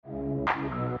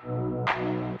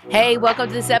Hey, welcome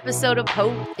to this episode of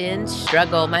Hope in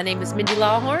Struggle. My name is Mindy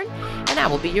Lawhorn, and I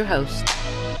will be your host.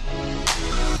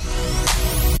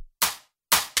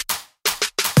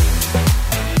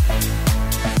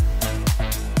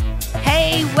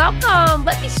 Hey, welcome.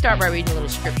 Let me start by reading a little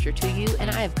scripture to you, and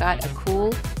I have got a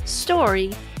cool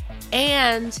story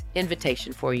and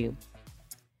invitation for you.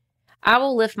 I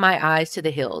will lift my eyes to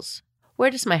the hills.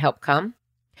 Where does my help come?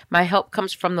 My help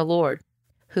comes from the Lord,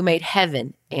 who made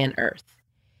heaven and earth.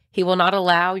 He will not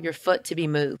allow your foot to be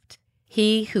moved.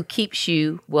 He who keeps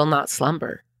you will not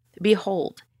slumber.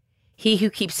 Behold, he who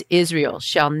keeps Israel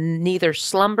shall neither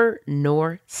slumber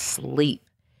nor sleep.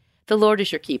 The Lord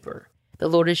is your keeper. The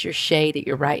Lord is your shade at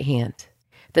your right hand.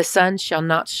 The sun shall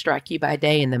not strike you by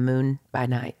day and the moon by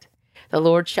night. The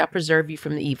Lord shall preserve you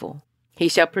from the evil. He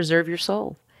shall preserve your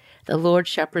soul. The Lord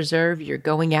shall preserve your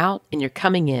going out and your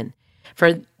coming in,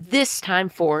 for this time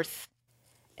forth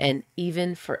and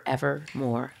even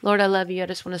forevermore. Lord, I love you. I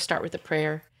just want to start with a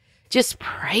prayer, just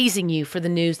praising you for the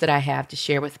news that I have to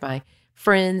share with my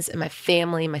friends and my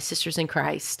family, my sisters in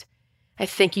Christ. I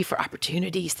thank you for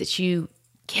opportunities that you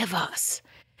give us.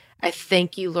 I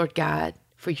thank you, Lord God,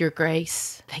 for your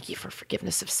grace. Thank you for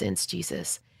forgiveness of sins,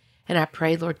 Jesus. And I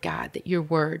pray, Lord God, that your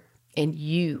word and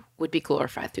you would be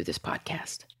glorified through this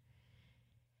podcast.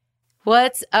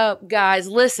 What's up, guys?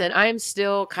 Listen, I am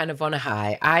still kind of on a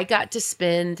high. I got to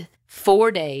spend 4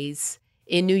 days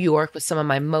in New York with some of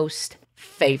my most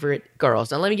favorite girls.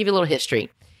 Now, let me give you a little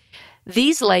history.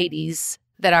 These ladies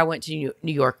that I went to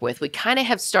New York with, we kind of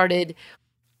have started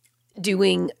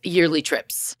doing yearly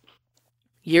trips.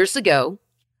 Years ago,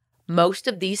 most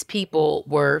of these people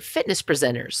were fitness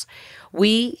presenters.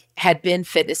 We had been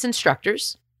fitness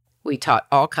instructors. We taught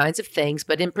all kinds of things,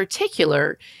 but in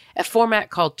particular, a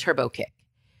format called Turbo Kick.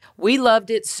 We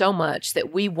loved it so much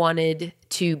that we wanted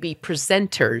to be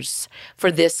presenters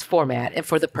for this format and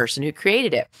for the person who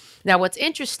created it. Now, what's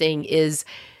interesting is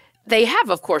they have,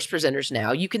 of course, presenters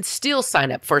now. You can still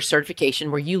sign up for a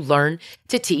certification where you learn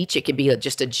to teach. It can be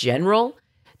just a general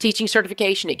teaching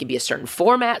certification. It can be a certain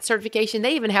format certification.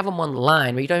 They even have them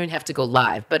online where you don't even have to go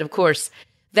live. But of course,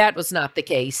 that was not the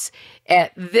case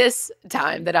at this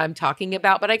time that I'm talking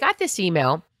about. But I got this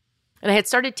email and I had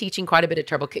started teaching quite a bit of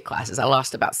Turbo Kick classes. I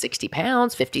lost about 60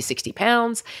 pounds, 50, 60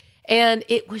 pounds. And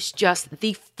it was just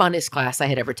the funnest class I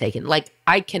had ever taken. Like,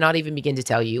 I cannot even begin to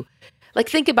tell you. Like,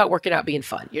 think about working out being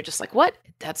fun. You're just like, what?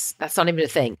 That's not even a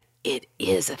thing. It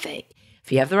is a thing.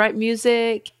 If you have the right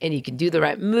music and you can do the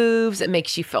right moves, it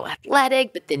makes you feel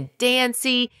athletic, but then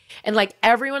dancey. And like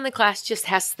everyone in the class just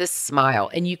has this smile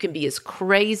and you can be as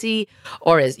crazy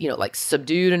or as, like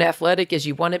subdued and athletic as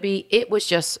you want to be. It was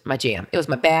just my jam. It was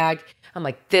my bag. I'm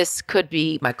like, this could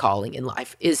be my calling in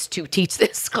life, is to teach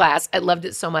this class. I loved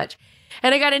it so much.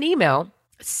 And I got an email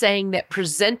saying that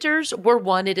presenters were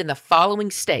wanted in the following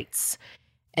states,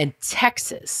 and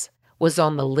Texas was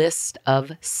on the list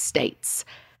of states.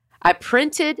 I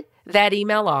printed that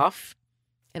email off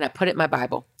and I put it in my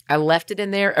Bible. I left it in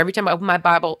there. Every time I opened my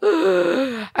Bible,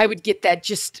 I would get that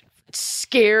just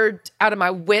scared out of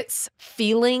my wits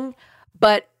feeling,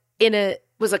 but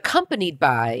was accompanied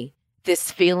by this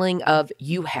feeling of,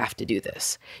 you have to do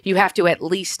this. You have to at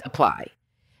least apply.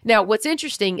 Now, what's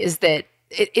interesting is that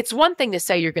it's one thing to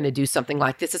say you're going to do something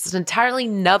like this. It's entirely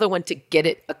another one to get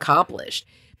it accomplished,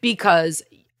 because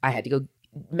I had to go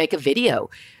make a video.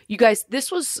 You guys,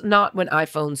 this was not when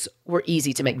iPhones were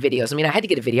easy to make videos. I mean, I had to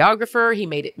get a videographer. He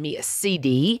made me a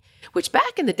CD, which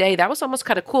back in the day, that was almost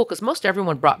kind of cool because most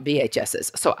everyone brought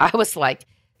VHSs. So I was like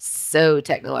so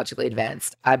technologically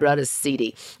advanced. I brought a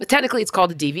CD. But technically, it's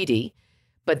called a DVD.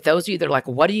 But those of you that are like,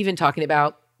 what are you even talking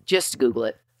about? Just Google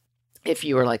it. If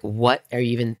you were like, what are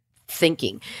you even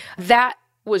thinking? That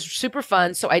was super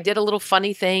fun. So I did a little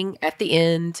funny thing at the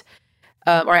end.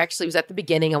 Or actually it was at the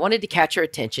beginning. I wanted to catch your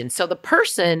attention. So the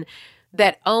person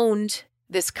that owned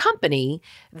this company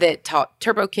that taught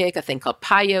Turbo Kick, a thing called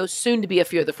Pio, soon to be a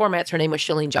few other formats, her name was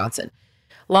Shalene Johnson.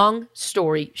 Long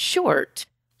story short,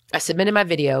 I submitted my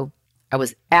video. I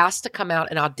was asked to come out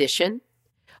and audition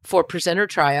for presenter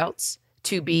tryouts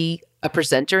to be a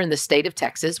presenter in the state of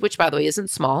Texas, which, by the way, isn't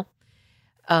small.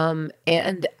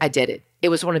 And I did it. It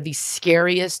was one of the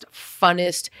scariest,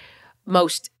 funnest,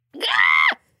 most...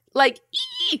 Like,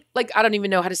 I don't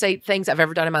even know how to say things I've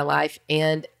ever done in my life.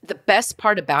 And the best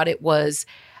part about it was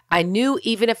I knew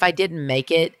even if I didn't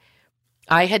make it,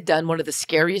 I had done one of the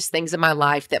scariest things in my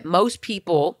life that most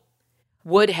people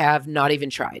would have not even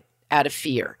tried out of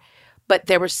fear. But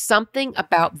there was something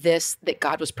about this that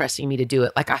God was pressing me to do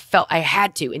it. Like I felt I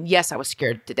had to. And yes, I was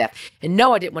scared to death. And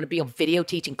no, I didn't want to be on video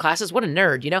teaching classes. What a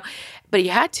nerd, But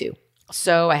you had to.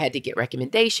 So I had to get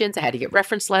recommendations. I had to get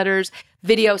reference letters,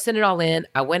 video, send it all in.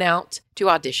 I went out to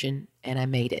audition and I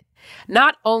made it.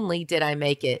 Not only did I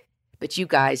make it, but you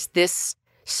guys, this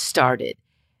started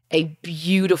a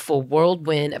beautiful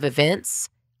whirlwind of events,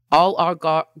 all are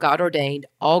God ordained,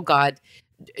 all God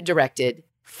directed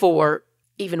for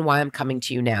even why I'm coming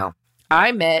to you now.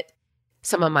 I met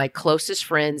some of my closest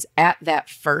friends at that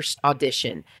first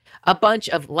audition, a bunch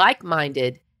of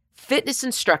like-minded, fitness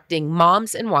instructing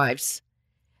moms and wives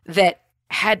that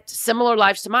had similar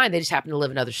lives to mine. They just happened to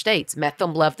live in other states. Met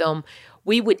them, loved them.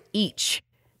 We would each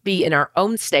be in our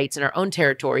own states, in our own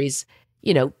territories,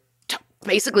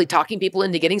 basically talking people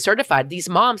into getting certified. These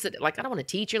moms that like, I don't want to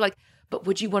teach. You're like, but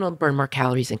would you want to burn more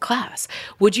calories in class?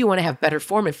 Would you want to have better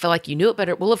form and feel like you knew it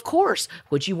better? Well, of course.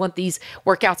 Would you want these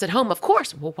workouts at home? Of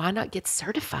course. Well, why not get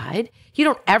certified? You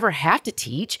don't ever have to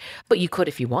teach, but you could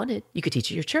if you wanted. You could teach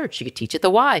at your church. You could teach at the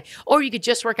Y, or you could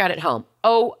just work out at home.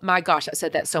 Oh my gosh, I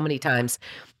said that so many times.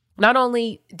 Not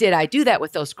only did I do that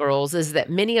with those girls, is that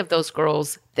many of those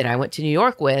girls that I went to New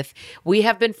York with, we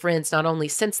have been friends not only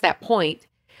since that point,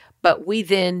 but we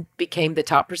then became the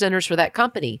top presenters for that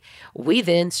company. We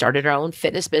then started our own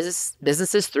fitness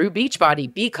businesses through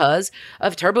Beachbody because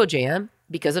of TurboJam,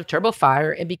 because of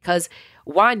TurboFire, and because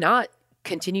why not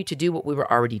continue to do what we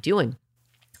were already doing?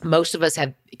 Most of us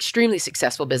have extremely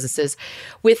successful businesses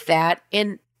with that.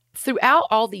 And throughout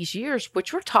all these years,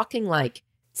 which we're talking like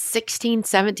 16,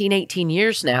 17, 18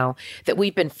 years now that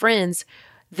we've been friends,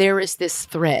 there is this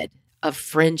thread of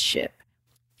friendship,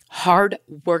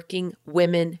 hard-working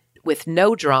women with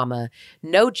no drama,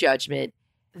 no judgment,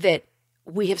 that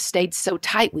we have stayed so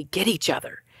tight. We get each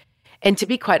other. And to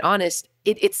be quite honest,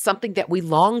 it's something that we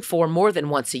long for more than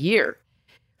once a year.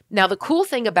 Now, the cool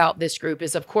thing about this group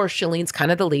is, of course, Shalene's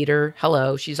kind of the leader.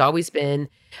 Hello, she's always been.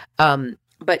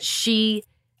 But she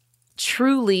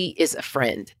truly is a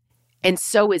friend. And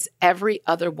so is every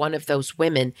other one of those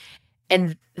women.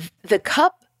 And the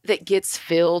cup that gets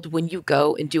filled when you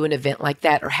go and do an event like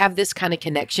that or have this kind of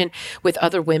connection with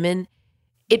other women,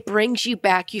 it brings you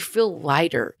back. You feel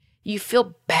lighter. You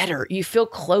feel better. You feel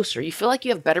closer. You feel like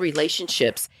you have better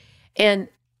relationships. And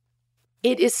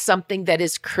it is something that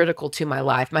is critical to my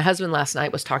life. My husband last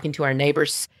night was talking to our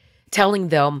neighbors, telling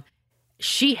them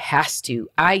she has to,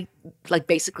 I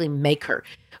basically make her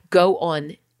go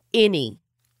on any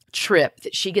trip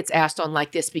that she gets asked on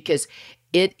like this, because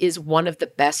it is one of the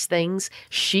best things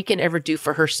she can ever do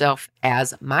for herself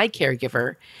as my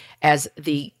caregiver, as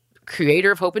the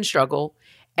creator of Hope and Struggle,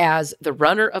 as the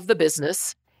runner of the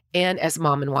business, and as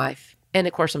mom and wife. And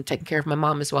of course, I'm taking care of my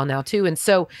mom as well now too. And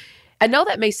so I know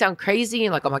that may sound crazy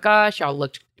and like, oh my gosh, y'all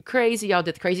looked crazy. Y'all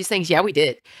did the craziest things. Yeah, we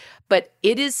did. But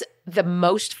it is the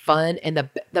most fun and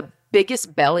the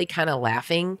biggest belly kind of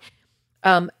laughing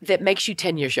that makes you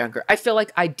 10 years younger. I feel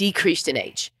like I decreased in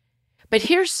age. But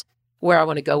here's where I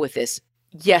want to go with this.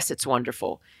 Yes, it's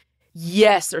wonderful.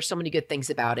 Yes, there's so many good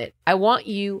things about it. I want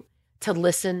you to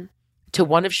listen to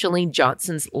one of Chalene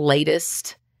Johnson's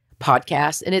latest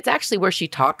podcasts. And it's actually where she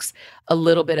talks a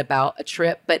little bit about a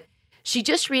trip, but she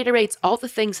just reiterates all the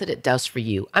things that it does for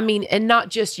you. I mean, and not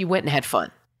just you went and had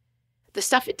fun. The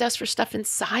stuff it does for stuff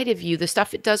inside of you, the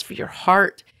stuff it does for your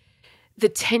heart, the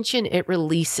tension it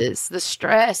releases, the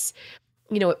stress,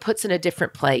 it puts in a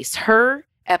different place. Her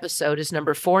episode is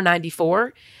number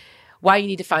 494, Why You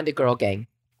Need to Find a Girl Gang.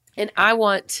 And I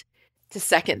want to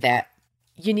second that.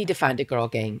 You need to find a girl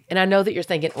gang. And I know that you're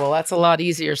thinking, well, that's a lot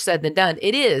easier said than done.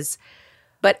 It is.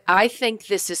 But I think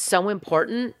this is so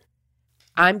important.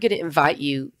 I'm going to invite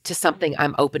you to something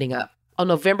I'm opening up on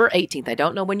November 18th. I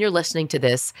don't know when you're listening to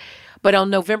this, but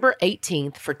on November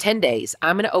 18th for 10 days,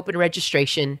 I'm going to open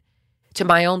registration to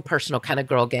my own personal kind of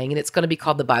girl gang. And it's going to be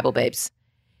called the Bible Babes.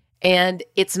 And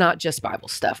it's not just Bible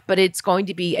stuff, but it's going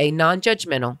to be a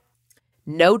non-judgmental,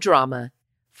 no drama,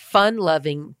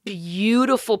 fun-loving,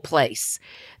 beautiful place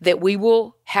that we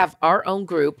will have our own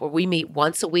group where we meet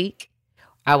once a week.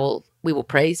 We will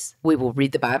praise. We will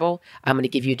read the Bible. I'm going to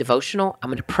give you a devotional. I'm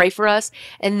going to pray for us.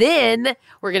 And then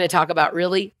we're going to talk about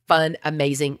really fun,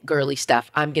 amazing, girly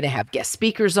stuff. I'm going to have guest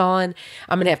speakers on.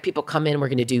 I'm going to have people come in. We're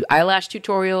going to do eyelash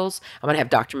tutorials. I'm going to have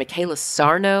Dr. Michaela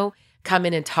Sarno come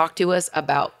in and talk to us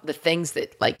about the things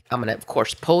that, I'm going to, of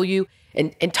course, pull you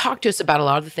and talk to us about a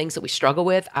lot of the things that we struggle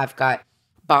with. I've got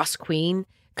Boss Queen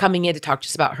coming in to talk to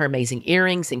us about her amazing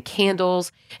earrings and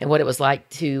candles and what it was like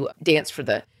to dance for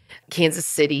the Kansas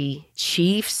City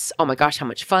Chiefs. Oh my gosh, how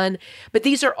much fun. But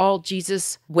these are all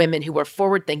Jesus women who are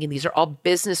forward thinking. These are all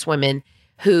business women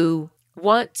who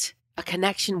want a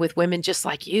connection with women just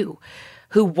like you,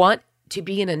 who want to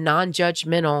be in a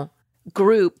non-judgmental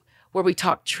group where we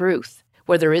talk truth,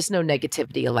 where there is no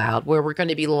negativity allowed, where we're going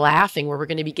to be laughing, where we're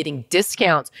going to be getting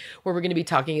discounts, where we're going to be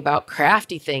talking about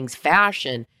crafty things,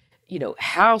 fashion,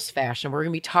 house fashion. We're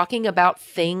going to be talking about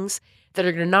things that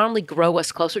are going to not only grow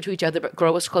us closer to each other, but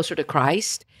grow us closer to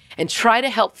Christ and try to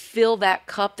help fill that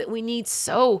cup that we need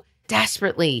so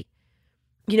desperately.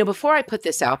 Before I put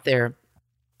this out there,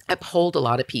 I polled a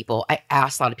lot of people. I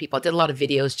asked a lot of people. I did a lot of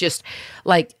videos, just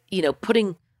like,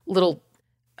 putting little,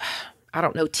 I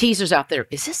don't know, teasers out there.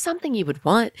 Is this something you would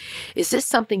want? Is this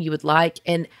something you would like?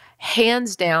 And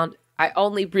hands down, I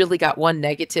only really got one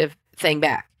negative thing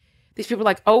back. These people are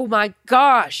like, oh my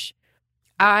gosh,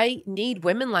 I need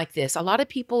women like this. A lot of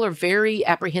people are very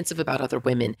apprehensive about other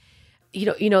women.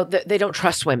 They don't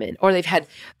trust women, or they've had,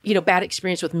 bad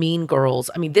experience with mean girls.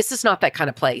 I mean, this is not that kind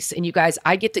of place. And you guys,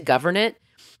 I get to govern it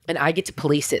and I get to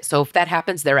police it. So if that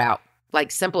happens, they're out.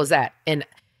 Like, simple as that. And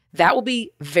that will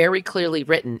be very clearly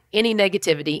written. Any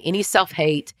negativity, any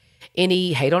self-hate,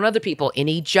 any hate on other people,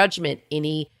 any judgment,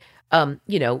 any,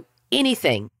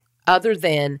 anything other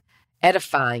than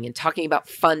edifying and talking about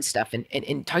fun stuff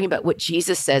and talking about what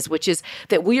Jesus says, which is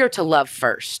that we are to love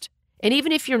first. And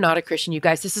even if you're not a Christian, you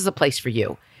guys, this is a place for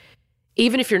you.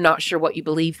 Even if you're not sure what you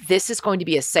believe, this is going to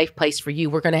be a safe place for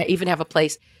you. We're going to even have a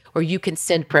place where you can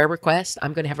send prayer requests.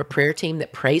 I'm going to have a prayer team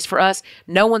that prays for us.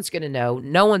 No one's going to know.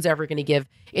 No one's ever going to give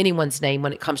anyone's name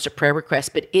when it comes to prayer requests.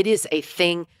 But it is a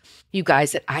thing, you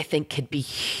guys, that I think could be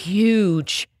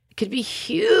huge. It could be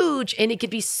huge. And it could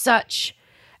be such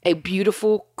a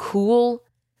beautiful, cool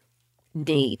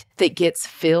need that gets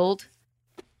filled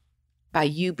by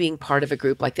you being part of a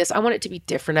group like this. I want it to be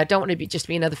different. I don't want to be just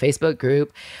be another Facebook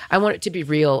group. I want it to be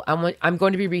real. I'm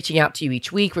going to be reaching out to you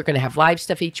each week. We're going to have live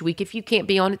stuff each week. If you can't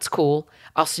be on, it's cool.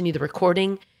 I'll send you the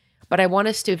recording. But I want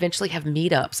us to eventually have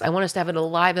meetups. I want us to have a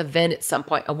live event at some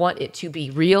point. I want it to be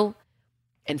real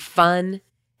and fun,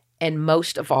 and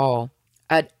most of all,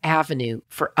 an avenue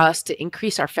for us to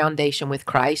increase our foundation with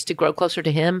Christ, to grow closer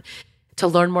to Him, to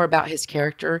learn more about His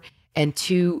character, and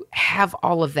to have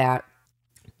all of that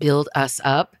build us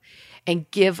up and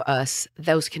give us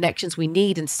those connections we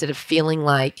need, instead of feeling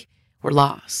like we're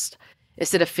lost,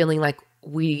 instead of feeling like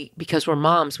because we're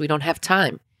moms, we don't have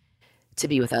time to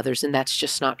be with others. And that's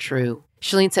just not true.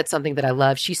 Shalene said something that I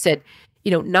love. She said,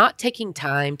 not taking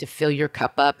time to fill your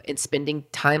cup up and spending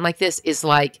time like this is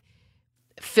like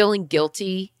feeling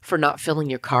guilty for not filling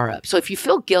your car up. So if you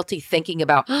feel guilty thinking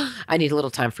about, I need a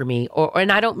little time for me,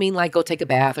 and I don't mean like go take a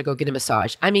bath or go get a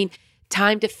massage. I mean,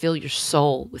 time to fill your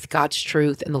soul with God's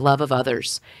truth and the love of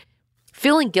others.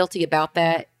 Feeling guilty about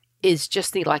that is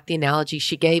just the analogy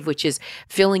she gave, which is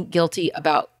feeling guilty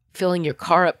about filling your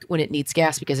car up when it needs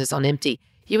gas because it's on empty.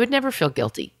 You would never feel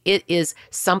guilty. It is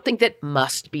something that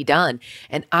must be done.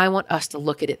 And I want us to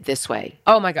look at it this way.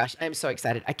 Oh my gosh, I'm so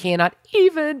excited. I cannot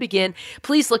even begin.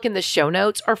 Please look in the show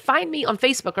notes or find me on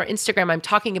Facebook or Instagram. I'm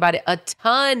talking about it a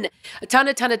ton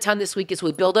this week as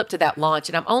we build up to that launch.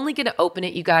 And I'm only going to open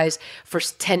it, you guys, for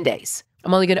 10 days.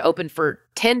 I'm only going to open for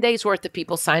 10 days worth of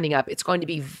people signing up. It's going to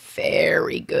be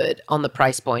very good on the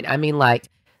price point. I mean, like,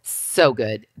 so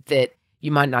good that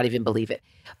you might not even believe it.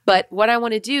 But what I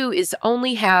want to do is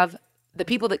only have the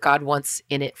people that God wants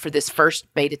in it for this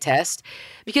first beta test,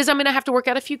 because I'm going to have to work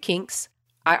out a few kinks.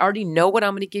 I already know what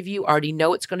I'm going to give you. I already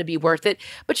know it's going to be worth it.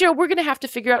 But, we're going to have to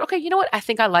figure out, okay, you know what? I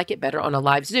think I like it better on a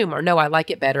live Zoom, or no, I like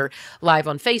it better live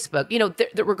on Facebook.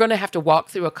 We're going to have to walk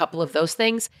through a couple of those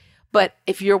things. But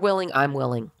if you're willing, I'm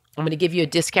willing. I'm going to give you a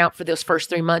discount for those first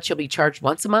 3 months. You'll be charged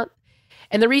once a month.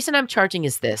 And the reason I'm charging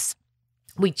is this.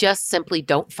 We just simply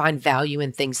don't find value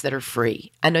in things that are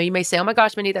free. I know you may say, oh my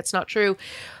gosh, Mindy, that's not true.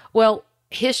 Well,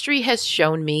 history has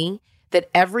shown me that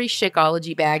every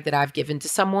Shakeology bag that I've given to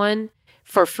someone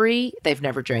for free, they've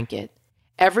never drank it.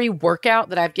 Every workout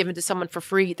that I've given to someone for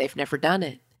free, they've never done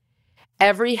it.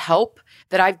 Every help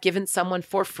that I've given someone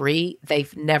for free,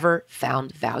 they've never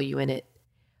found value in it.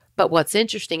 But what's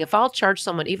interesting, if I'll charge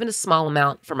someone even a small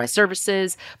amount for my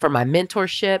services, for my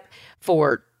mentorship,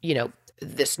 for,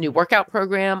 this new workout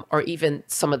program, or even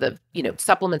some of the,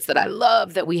 supplements that I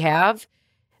love that we have,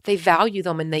 they value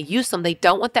them and they use them. They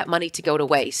don't want that money to go to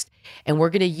waste. And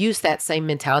we're going to use that same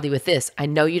mentality with this. I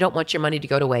know you don't want your money to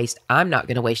go to waste. I'm not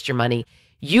going to waste your money.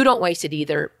 You don't waste it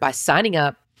either by signing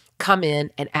up, come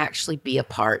in, and actually be a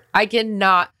part. I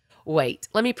cannot wait.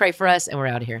 Let me pray for us and we're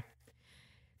out of here.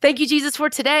 Thank you, Jesus,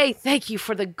 for today. Thank you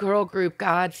for the girl group,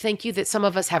 God. Thank you that some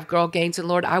of us have girl gangs. And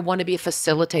Lord, I want to be a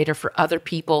facilitator for other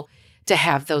people to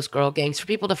have those girl gangs, for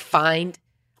people to find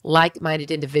like-minded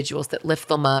individuals that lift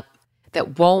them up,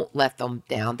 that won't let them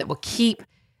down, that will keep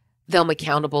them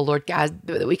accountable, Lord God,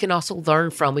 that we can also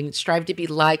learn from. We can strive to be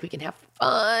like, we can have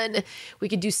fun. We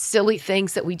can do silly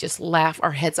things that we just laugh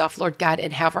our heads off, Lord God,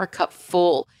 and have our cup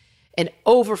full and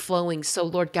overflowing. So,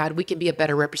 Lord God, we can be a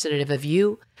better representative of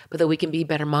you, but that we can be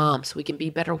better moms. We can be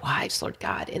better wives, Lord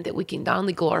God, and that we can not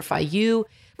only glorify you,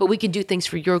 but we can do things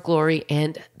for your glory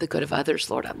and the good of others.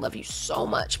 Lord, I love you so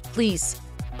much. Please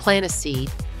plant a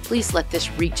seed. Please let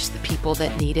this reach the people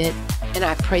that need it. And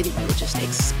I pray that you will just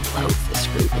explode this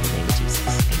group in the name of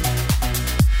Jesus. Amen.